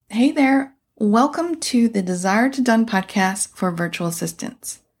Welcome to the Desire to Done podcast for virtual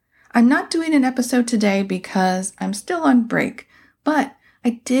assistants. I'm not doing an episode today because I'm still on break, but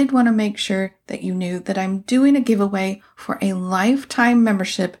I did want to make sure that you knew that I'm doing a giveaway for a lifetime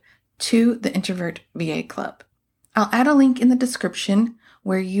membership to the Introvert VA Club. I'll add a link in the description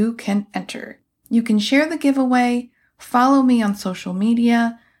where you can enter. You can share the giveaway, follow me on social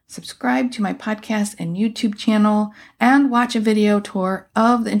media, subscribe to my podcast and YouTube channel, and watch a video tour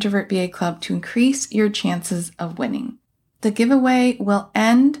of the Introvert VA Club to increase your chances of winning. The giveaway will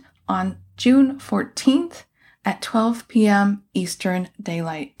end on June 14th at 12 p.m. Eastern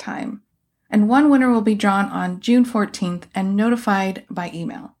Daylight Time. And one winner will be drawn on June 14th and notified by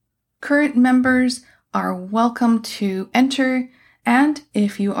email. Current members are welcome to enter, and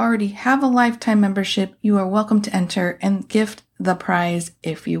if you already have a lifetime membership, you are welcome to enter and gift the prize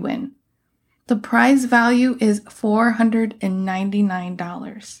if you win. The prize value is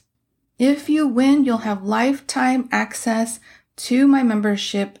 $499. If you win, you'll have lifetime access to my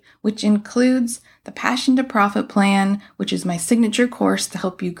membership, which includes the Passion to Profit Plan, which is my signature course to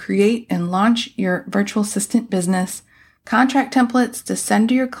help you create and launch your virtual assistant business, contract templates to send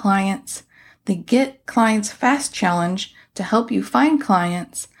to your clients, the Get Clients Fast Challenge to help you find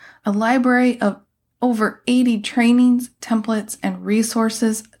clients, a library of over 80 trainings, templates, and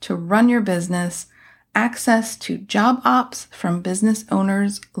resources to run your business, access to job ops from business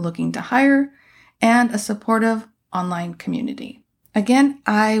owners looking to hire, and a supportive online community. Again,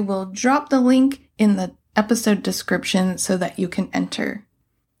 I will drop the link in the episode description so that you can enter.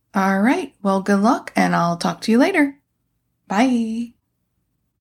 All right, well, good luck, and I'll talk to you later. Bye.